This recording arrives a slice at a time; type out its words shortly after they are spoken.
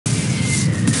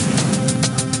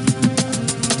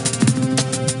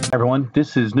Everyone,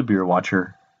 this is Nibiru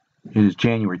Watcher. It is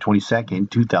January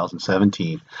 22nd,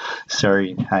 2017.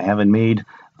 Sorry, I haven't made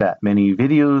that many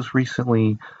videos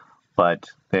recently, but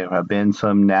there have been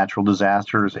some natural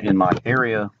disasters in my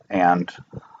area and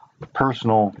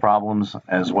personal problems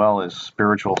as well as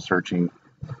spiritual searching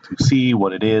to see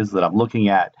what it is that I'm looking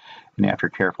at. And after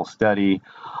careful study,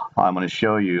 I'm going to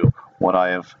show you what I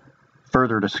have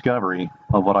further discovery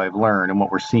of what I've learned and what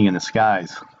we're seeing in the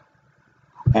skies.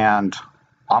 And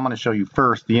I'm going to show you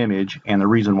first the image and the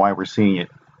reason why we're seeing it.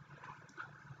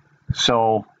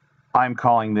 So I'm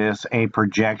calling this a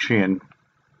projection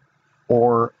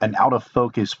or an out of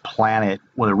focus planet,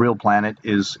 when a real planet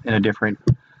is in a different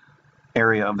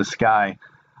area of the sky.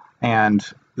 And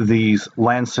these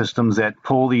lens systems that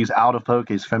pull these out of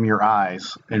focus from your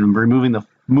eyes and moving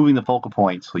the focal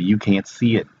point so you can't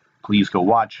see it. Please go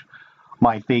watch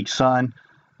my fake sun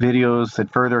videos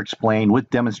that further explain with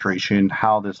demonstration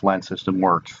how this lens system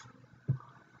works.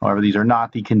 However, these are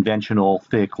not the conventional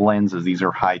thick lenses. These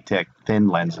are high-tech thin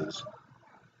lenses.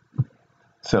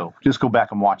 So just go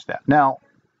back and watch that. Now,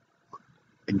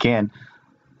 again,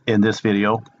 in this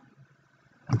video,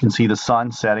 you can see the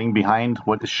sun setting behind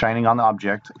what is shining on the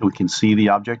object. We can see the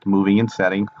object moving and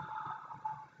setting.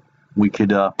 We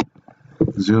could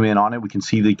zoom in on it. We can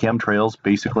see the chemtrails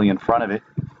basically in front of it.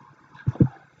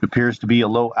 It appears to be a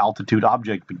low altitude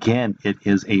object. Again, it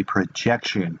is a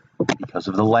projection because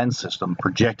of the lens system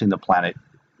projecting the planet,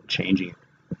 changing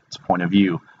its point of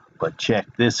view. But check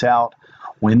this out.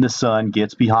 When the sun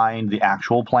gets behind the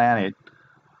actual planet,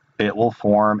 it will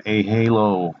form a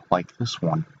halo like this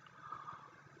one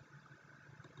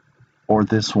or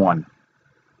this one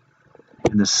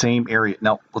in the same area.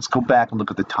 Now, let's go back and look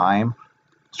at the time.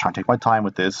 Let's try and take my time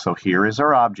with this. So here is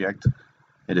our object.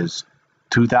 It is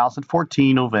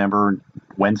 2014 November,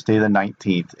 Wednesday the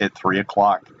 19th at 3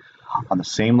 o'clock on the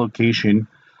same location.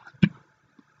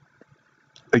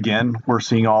 Again, we're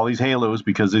seeing all these halos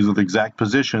because these are the exact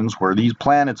positions where these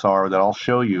planets are that I'll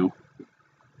show you.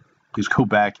 Please go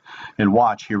back and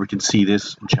watch. Here we can see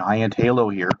this giant halo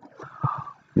here.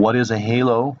 What is a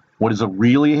halo? What is a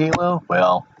really halo?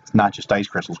 Well, it's not just ice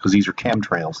crystals because these are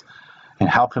chemtrails. And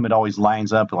how come it always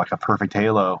lines up like a perfect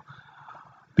halo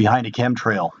behind a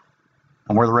chemtrail?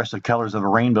 And where are the rest of the colors of a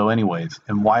rainbow anyways?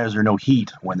 And why is there no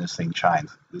heat when this thing shines?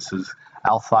 This is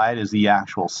outside is the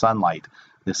actual sunlight.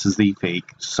 This is the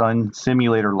fake sun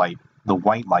simulator light, the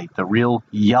white light. The real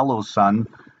yellow sun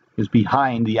is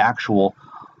behind the actual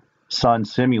sun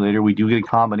simulator. We do get a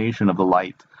combination of the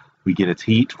light. We get its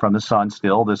heat from the sun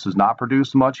still. This does not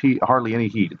produce much heat, hardly any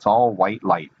heat. It's all white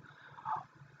light.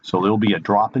 So there will be a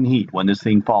drop in heat when this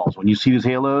thing falls. When you see these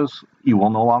halos, you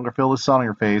will no longer feel the sun on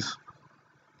your face.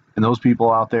 And those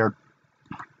people out there.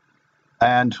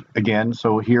 And again,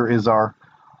 so here is our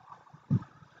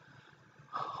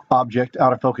object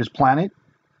out of focus planet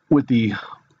with the,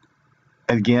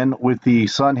 again, with the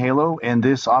sun halo. And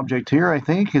this object here, I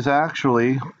think, is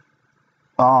actually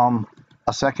a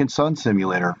second sun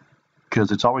simulator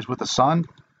because it's always with the sun.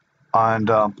 And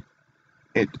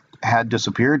it had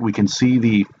disappeared. We can see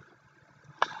the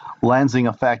lensing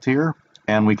effect here.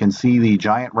 And we can see the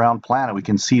giant round planet. We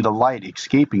can see the light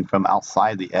escaping from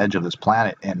outside the edge of this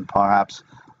planet and perhaps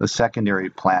the secondary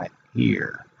planet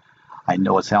here. I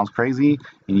know it sounds crazy,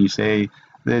 and you say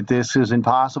that this is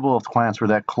impossible. If the planets were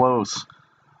that close,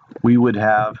 we would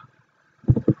have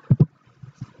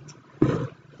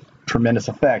tremendous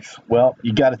effects. Well,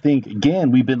 you got to think,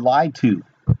 again, we've been lied to.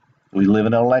 We live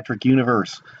in an electric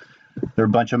universe. There are a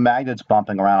bunch of magnets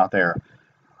bumping around out there.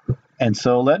 And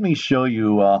so let me show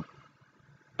you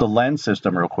the lens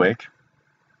system real quick.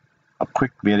 A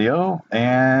quick video,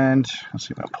 and let's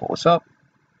see if I can pull this up.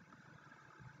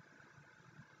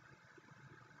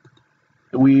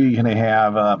 We're going to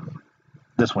have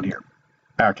this one here.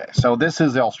 Okay, so this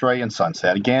is the Australian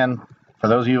sunset. Again, for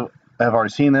those of you that have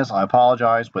already seen this, I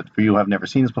apologize, but for you who have never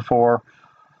seen this before,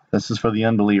 this is for the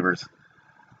unbelievers.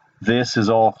 This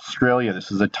is Australia.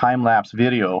 This is a time-lapse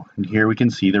video, and here we can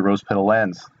see the rose petal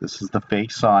lens. This is the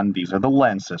fake sun. These are the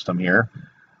lens system here.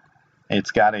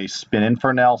 It's got a spin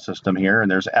Fresnel system here, and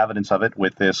there's evidence of it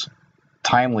with this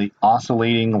timely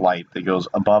oscillating light that goes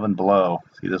above and below.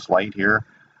 See this light here?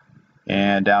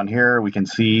 And down here we can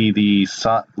see the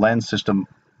lens system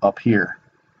up here.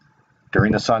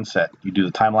 During the sunset, you do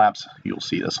the time lapse, you'll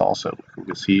see this also. We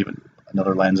can see even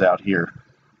another lens out here.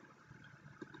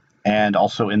 And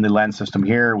also in the lens system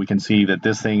here, we can see that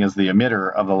this thing is the emitter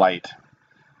of the light.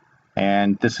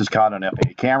 And this is caught on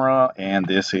FA camera, and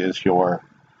this is your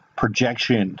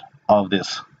projection of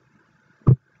this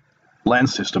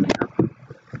lens system here.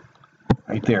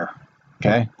 Right there.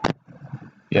 Okay?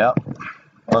 Yep.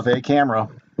 FA camera.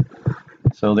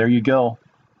 So there you go.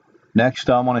 Next,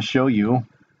 I want to show you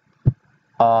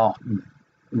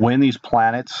when these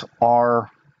planets are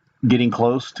getting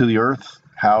close to the Earth.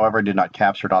 However, I did not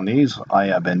capture it on these. I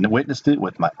have been witnessed it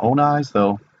with my own eyes,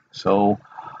 though. So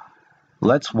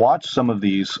let's watch some of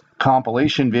these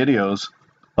compilation videos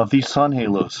of these sun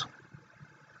halos.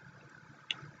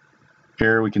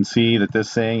 Here we can see that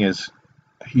this thing is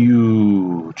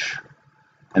huge.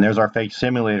 And there's our fake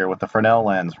simulator with the Fresnel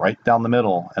lens right down the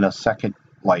middle and a second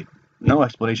light. No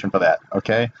explanation for that,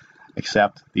 okay?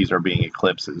 Except these are being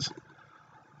eclipses.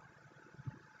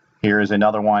 Here is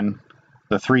another one.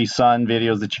 The 3 sun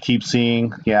videos that you keep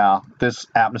seeing. Yeah, this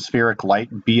atmospheric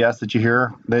light BS that you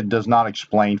hear, that does not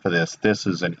explain for this. This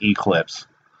is an eclipse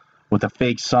with a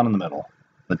fake sun in the middle.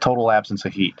 The total absence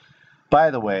of heat.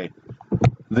 By the way,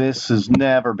 this has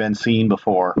never been seen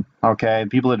before. Okay,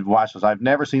 people that have watched this, I've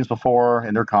never seen this before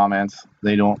in their comments.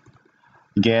 They don't.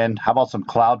 Again, how about some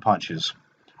cloud punches,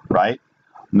 right?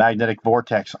 Magnetic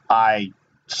vortex. I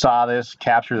saw this,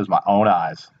 captured with my own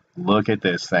eyes. Look at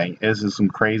this thing. This is some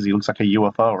crazy, looks like a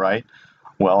UFO, right?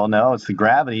 Well, no, it's the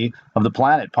gravity of the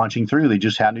planet punching through. They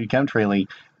just happen to be chemtrailing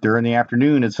during the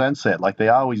afternoon at sunset, like they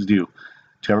always do,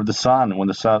 to cover the sun. When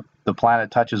the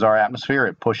planet touches our atmosphere,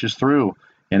 it pushes through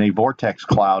in a vortex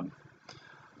cloud.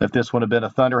 If this would have been a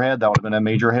thunderhead, that would have been a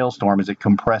major hailstorm as it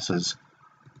compresses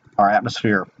our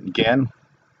atmosphere. Again,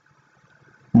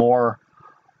 more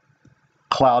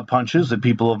cloud punches that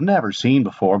people have never seen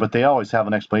before, but they always have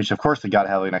an explanation. Of course, they got to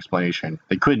have an explanation.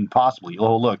 They couldn't possibly.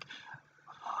 Oh, look,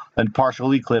 a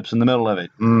partial eclipse in the middle of it.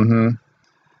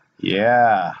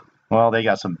 Yeah. Well, they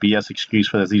got some BS excuse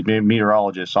for this. These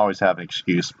meteorologists always have an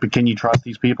excuse. But can you trust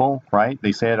these people, right?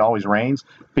 They say it always rains.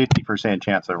 50%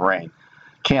 chance of rain.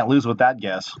 Can't lose with that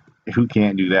guess. Who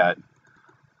can't do that?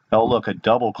 Oh, look, a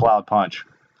double cloud punch.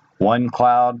 One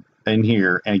cloud in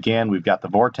here. And again, we've got the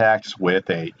vortex with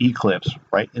a eclipse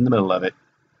right in the middle of it.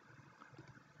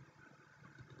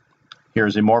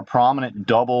 Here's a more prominent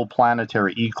double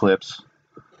planetary eclipse.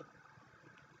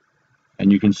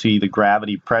 And you can see the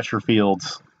gravity pressure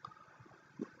fields,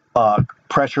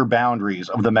 pressure boundaries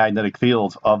of the magnetic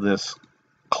fields of this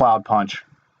cloud punch.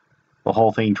 The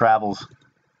whole thing travels.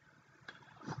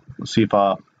 Let's see if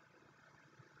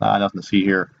nothing to see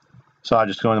here. So I'll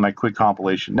just go into my quick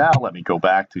compilation. Now let me go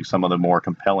back to some of the more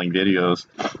compelling videos,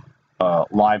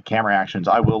 live camera actions.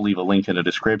 I will leave a link in the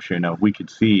description of we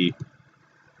could see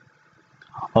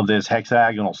of this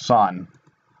hexagonal sun.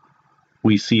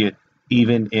 We see it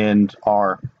even in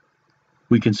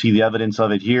we can see the evidence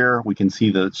of it here. We can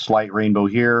see the slight rainbow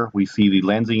here. We see the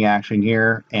lensing action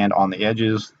here. And on the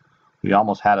edges, we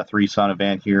almost had a 3 sun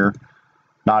event here.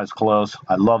 Not as close.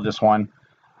 I love this one.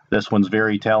 This one's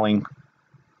very telling.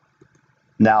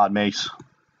 Now it makes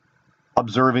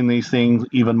observing these things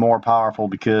even more powerful,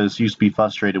 because you used to be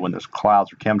frustrated when there's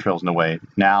clouds or chemtrails in the way.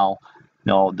 Now,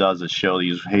 all it does is show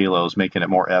these halos, making it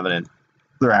more evident.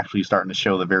 They're actually starting to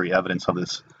show the very evidence of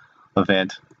this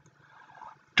event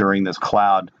during this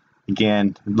cloud.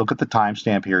 Again, look at the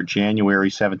timestamp here, January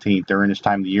 17th. During this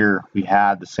time of the year, we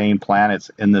had the same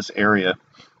planets in this area,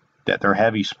 that they're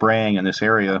heavy spraying in this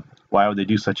area. Why would they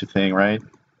do such a thing, right?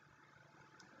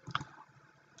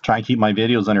 Try and keep my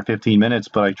videos under 15 minutes,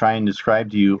 but I try and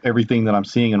describe to you everything that I'm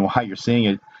seeing and why you're seeing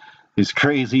it. As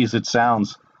crazy as it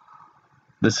sounds,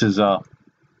 this is,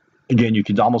 again, you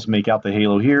could almost make out the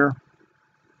halo here.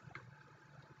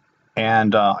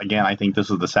 And again, I think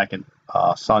this is the second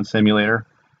sun simulator,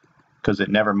 because it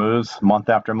never moves month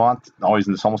after month, always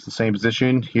in almost the same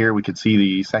position. Here we could see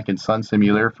the second sun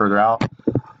simulator further out.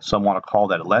 Some want to call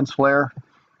that a lens flare,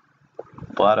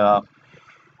 but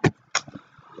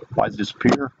why does it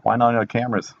disappear? Why not on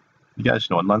cameras? You guys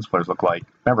know what lens flares look like.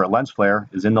 Remember, a lens flare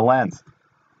is in the lens.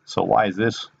 So why is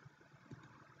this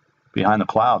behind the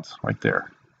clouds right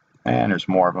there? And there's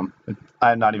more of them.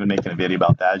 I'm not even making a video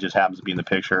about that. It just happens to be in the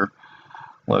picture.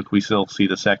 Look, we still see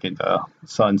the second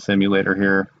sun simulator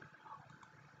here.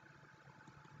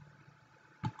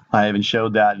 I even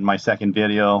showed that in my second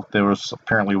video. There was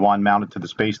apparently one mounted to the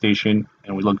space station,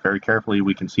 and we look very carefully.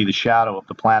 We can see the shadow of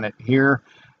the planet here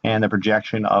and the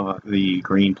projection of the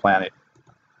green planet.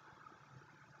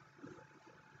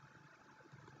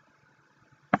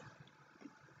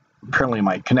 Apparently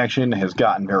my connection has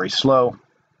gotten very slow.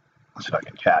 Let's see if I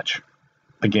can catch.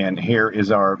 Again, here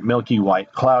is our milky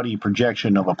white cloudy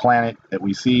projection of a planet that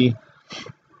we see.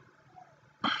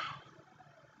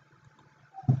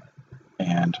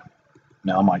 And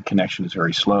now my connection is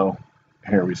very slow.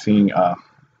 Here we're seeing okay,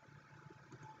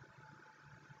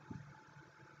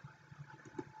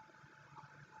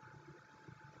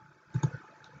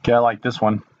 I like this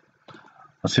one.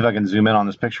 Let's see if I can zoom in on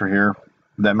this picture here.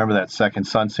 Remember that second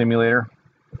sun simulator?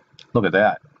 Look at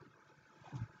that.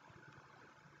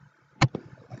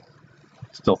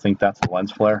 Still think that's a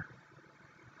lens flare?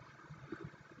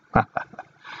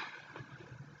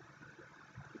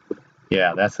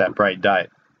 Yeah, that's that bright dot.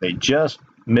 They just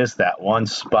missed that one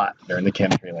spot during the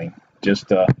chemistry lane.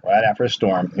 Just right after a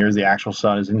storm. Here's the actual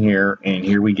sun is in here, and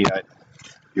here we get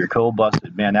your cold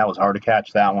busted. Man, that was hard to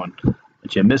catch that one.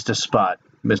 But you missed a spot,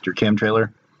 Mr.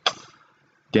 Chemtrailer.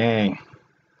 Dang.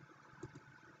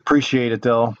 Appreciate it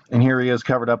though. And here he is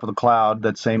covered up with a cloud,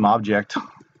 that same object.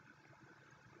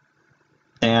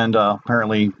 And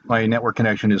apparently my network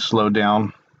connection is slowed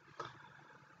down.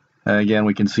 Again,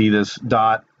 we can see this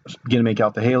dot begin to make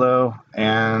out the halo.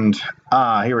 And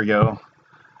here we go.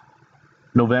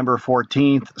 November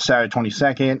 14th, Saturday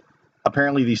 22nd.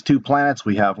 Apparently these two planets,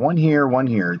 we have one here, one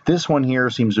here. This one here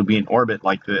seems to be in orbit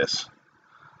like this.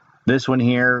 This one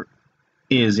here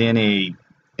is in a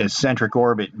eccentric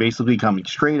orbit, basically coming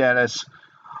straight at us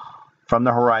from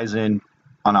the horizon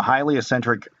on a highly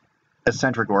eccentric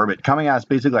orbit, coming at us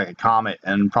basically like a comet,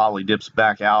 and probably dips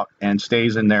back out and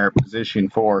stays in their position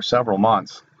for several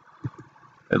months,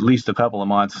 at least a couple of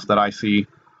months that I see.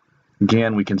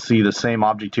 Again, we can see the same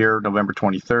object here, November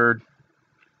 23rd.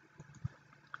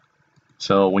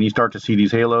 So when you start to see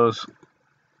these halos,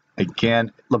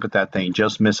 again, look at that thing,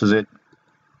 just misses it.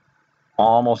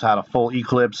 Almost had a full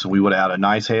eclipse. We would have had a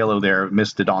nice halo there.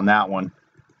 Missed it on that one.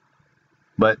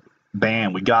 But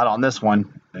bam, we got on this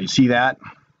one. You see that?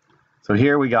 So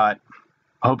here we got,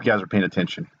 I hope you guys are paying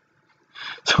attention.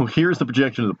 So here's the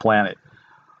projection of the planet.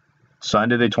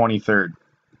 Sunday the 23rd.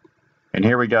 And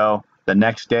here we go. The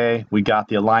next day, we got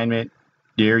the alignment.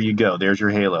 There you go. There's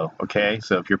your halo. Okay?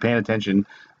 So if you're paying attention,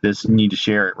 you need to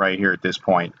share it right here at this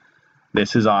point.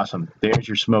 This is awesome. There's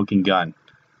your smoking gun.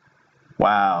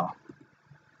 Wow.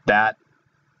 That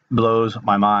blows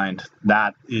my mind.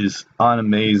 That is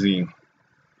amazing.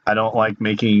 I don't like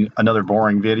making another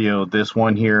boring video. This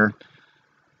one here.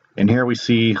 And here we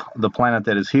see the planet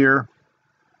that is here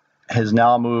has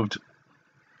now moved.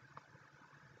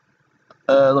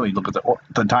 Let me look at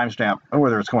the timestamp,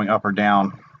 whether it's going up or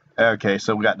down. Okay,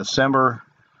 so we got December.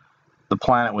 The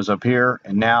planet was up here,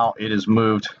 and now it is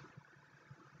moved.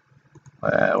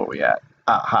 Where are we at?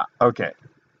 Okay.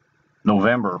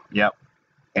 November, yep.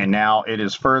 And now it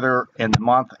is further in the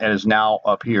month. It is now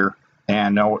up here.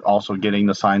 And now we're also getting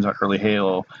the signs of early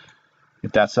halo.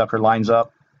 If that sucker lines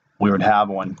up, we would have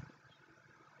one.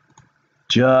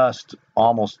 Just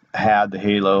almost had the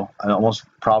halo. And almost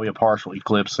probably a partial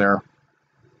eclipse there.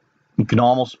 You can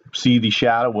almost see the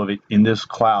shadow of it in this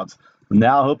clouds.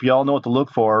 Now I hope you all know what to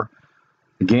look for.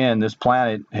 Again, this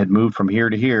planet had moved from here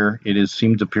to here.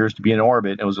 It appears to be in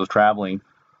orbit. It was traveling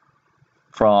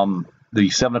from the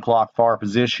 7 o'clock far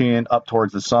position up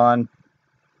towards the sun.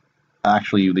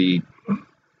 Actually, the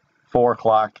 4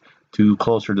 o'clock to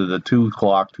closer to the 2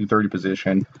 o'clock, 2:30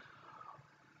 position.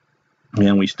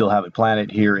 And we still have a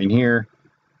planet here and here.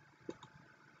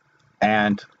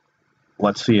 And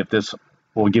let's see if this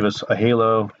will give us a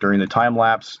halo during the time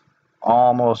lapse.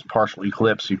 Almost partial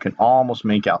eclipse. You can almost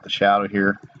make out the shadow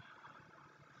here.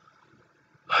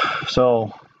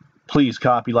 So please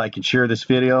copy, like, and share this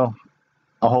video.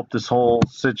 I hope this whole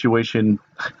situation,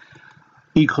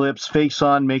 eclipse, fake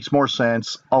sun, makes more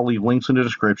sense. I'll leave links in the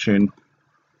description.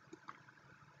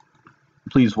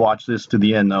 Please watch this to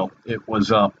the end, though. It was,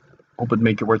 hope it'd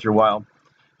make it worth your while.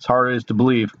 It's hard as to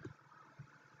believe.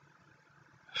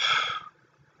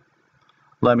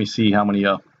 Let me see how many,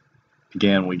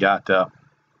 again, we got,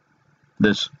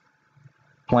 this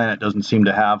planet doesn't seem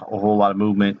to have a whole lot of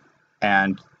movement,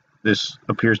 and this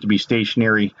appears to be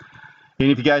stationary. And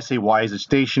if you guys say, why is it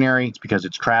stationary? It's because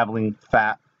it's traveling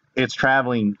It's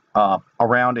traveling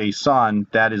around a sun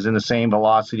that is in the same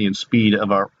velocity and speed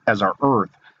of as our Earth.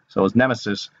 So as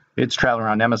Nemesis, it's traveling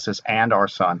around Nemesis and our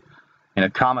sun in a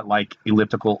comet-like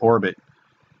elliptical orbit.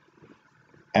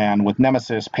 And with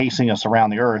Nemesis pacing us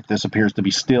around the Earth, this appears to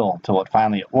be still until it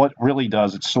finally, what it really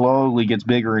does, it slowly gets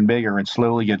bigger and bigger and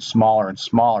slowly gets smaller and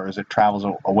smaller as it travels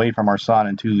away from our sun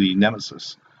into the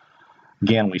Nemesis.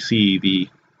 Again, we see the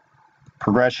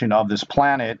progression of this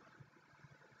planet.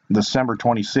 December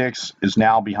 26th is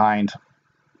now behind,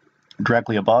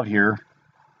 directly above here.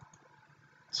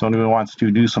 So anyone wants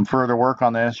to do some further work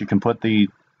on this, you can put the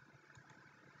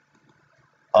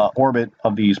orbit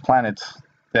of these planets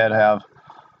that have,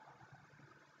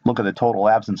 look at the total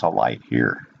absence of light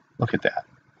here. Look at that.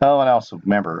 Oh, and also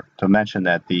remember to mention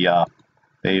that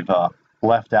they've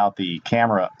left out the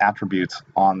camera attributes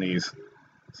on these.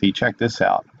 See, check this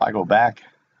out. If I go back,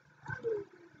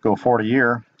 go forward a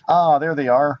year, there they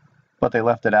are, but they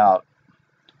left it out.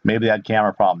 Maybe they had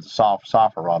camera problems,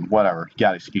 software problem, whatever. You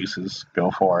got excuses,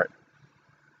 go for it.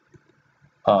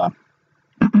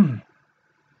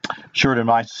 Sure to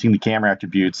nice to see the camera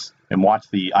attributes and watch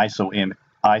the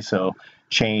ISO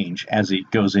change as it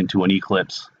goes into an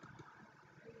eclipse.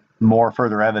 More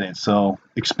further evidence, so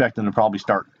expect them to probably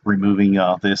start removing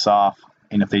this off,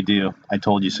 and if they do, I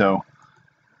told you so,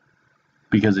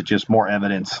 because it's just more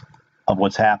evidence of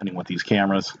what's happening with these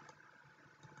cameras.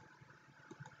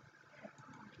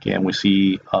 Again, we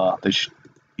see the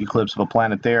eclipse of a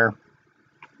planet there.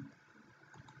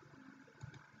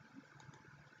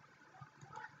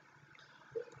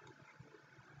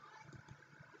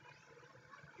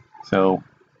 So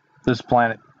this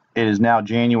planet, it is now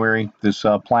January. This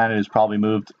planet is probably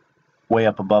moved way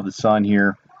up above the sun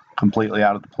here, completely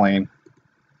out of the plane.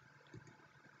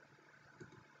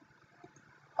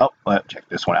 Oh, check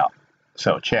this one out.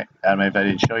 So check, I don't know if I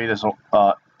didn't show you this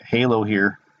halo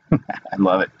here. I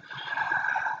love it.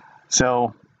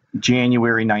 So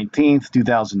January 19th,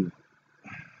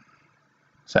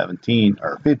 2017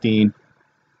 or 15.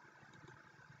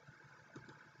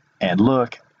 And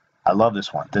look, I love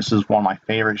this one. This is one of my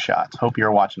favorite shots. Hope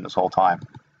you're watching this whole time.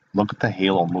 Look at the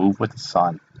halo move with the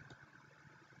sun,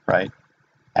 right?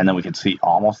 And then we can see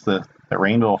almost the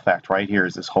rainbow effect right here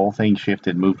as this whole thing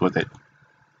shifted, moved with it.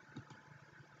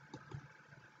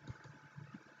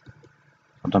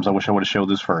 Sometimes I wish I would have showed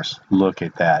this first. Look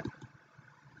at that.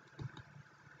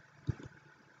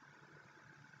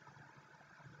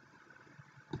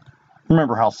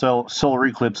 Remember how solar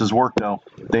eclipses work, though.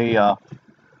 They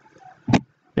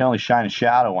only shine a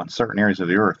shadow on certain areas of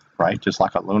the Earth, right? Just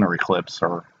like a lunar eclipse,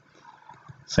 or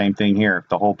same thing here.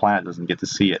 The whole planet doesn't get to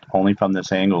see it, only from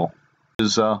this angle.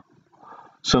 This is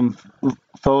some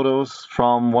photos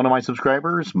from one of my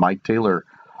subscribers, Mike Taylor.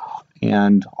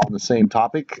 And on the same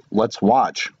topic, let's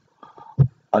watch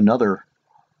another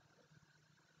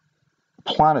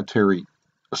planetary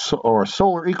or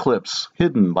solar eclipse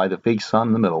hidden by the fake sun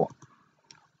in the middle.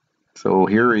 So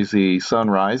here is the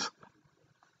sunrise.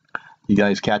 You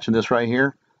guys catching this right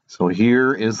here? So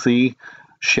here is the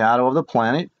shadow of the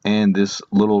planet, and this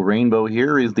little rainbow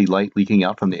here is the light leaking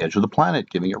out from the edge of the planet,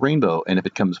 giving it rainbow. And if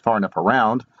it comes far enough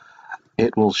around,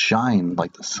 it will shine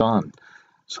like the sun.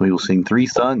 So you'll see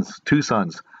two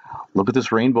suns. Look at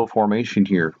this rainbow formation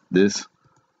here. This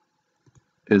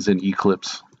is an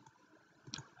eclipse.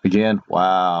 Again,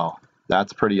 wow,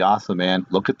 that's pretty awesome, man.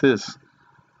 Look at this.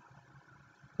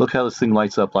 Look how this thing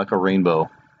lights up like a rainbow.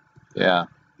 Yeah,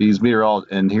 these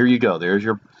meteorologists, and here you go. There's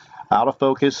your out of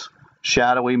focus,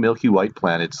 shadowy Milky White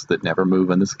planets that never move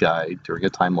in the sky during a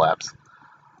time lapse.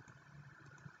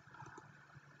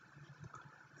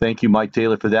 Thank you, Mike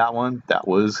Taylor, for that one. That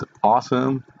was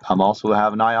awesome. I'm also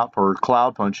having an eye out for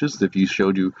cloud punches. If you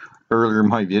showed you earlier in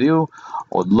my video,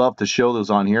 I would love to show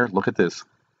those on here. Look at this.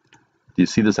 Do you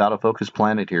see this out of focus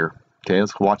planet here? Okay,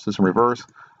 let's watch this in reverse.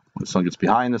 When the sun gets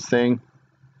behind this thing,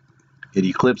 it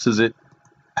eclipses it,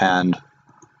 and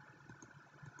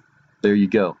there you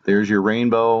go. There's your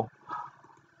rainbow.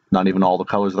 Not even all the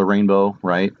colors of the rainbow,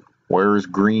 right? Where's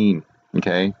green?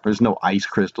 Okay, there's no ice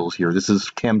crystals here. This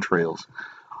is chemtrails.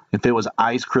 If it was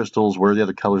ice crystals, where are the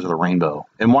other colors of the rainbow?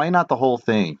 And why not the whole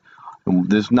thing?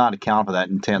 Does not account for that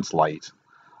intense light.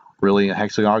 Really, a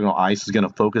hexagonal ice is going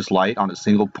to focus light on a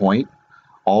single point,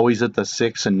 always at the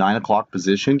 6 and 9 o'clock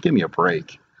position? Give me a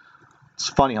break. It's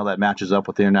funny how that matches up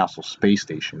with the International Space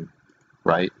Station,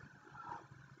 right?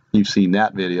 You've seen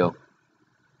that video.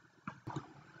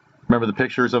 Remember the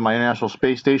pictures of my International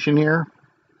Space Station here,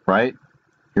 right?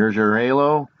 Here's your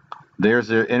halo. There's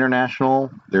the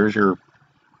International. There's your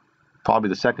probably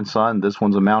the second sun. This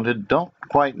one's a mounted. Don't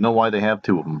quite know why they have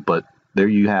two of them, but there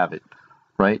you have it,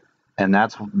 right? And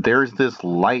there's this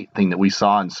light thing that we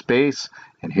saw in space,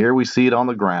 and here we see it on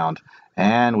the ground.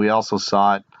 And we also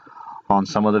saw it on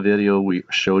some of the video we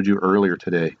showed you earlier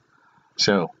today.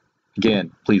 So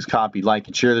again, please copy, like,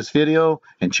 and share this video,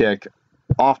 and check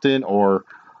often, or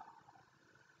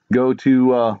go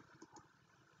to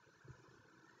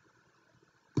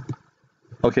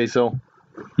okay, so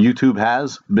YouTube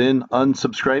has been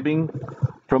unsubscribing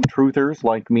from truthers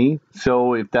like me.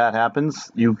 So if that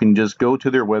happens, you can just go to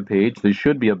their webpage. There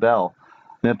should be a bell.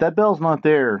 And if that bell's not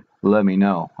there, let me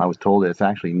know. I was told that it's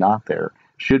actually not there. It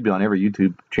should be on every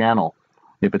YouTube channel.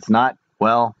 If it's not,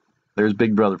 well, there's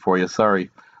Big Brother for you. Sorry.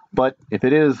 But if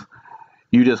it is,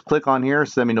 you just click on here,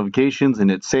 send me notifications,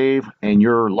 and hit save, and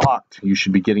you're locked. You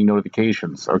should be getting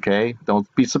notifications, okay?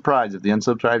 Don't be surprised if they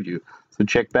unsubscribe you. So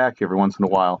check back every once in a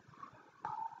while.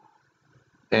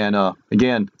 And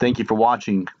again, thank you for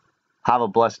watching. Have a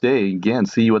blessed day. Again,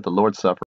 see you at the Lord's Supper.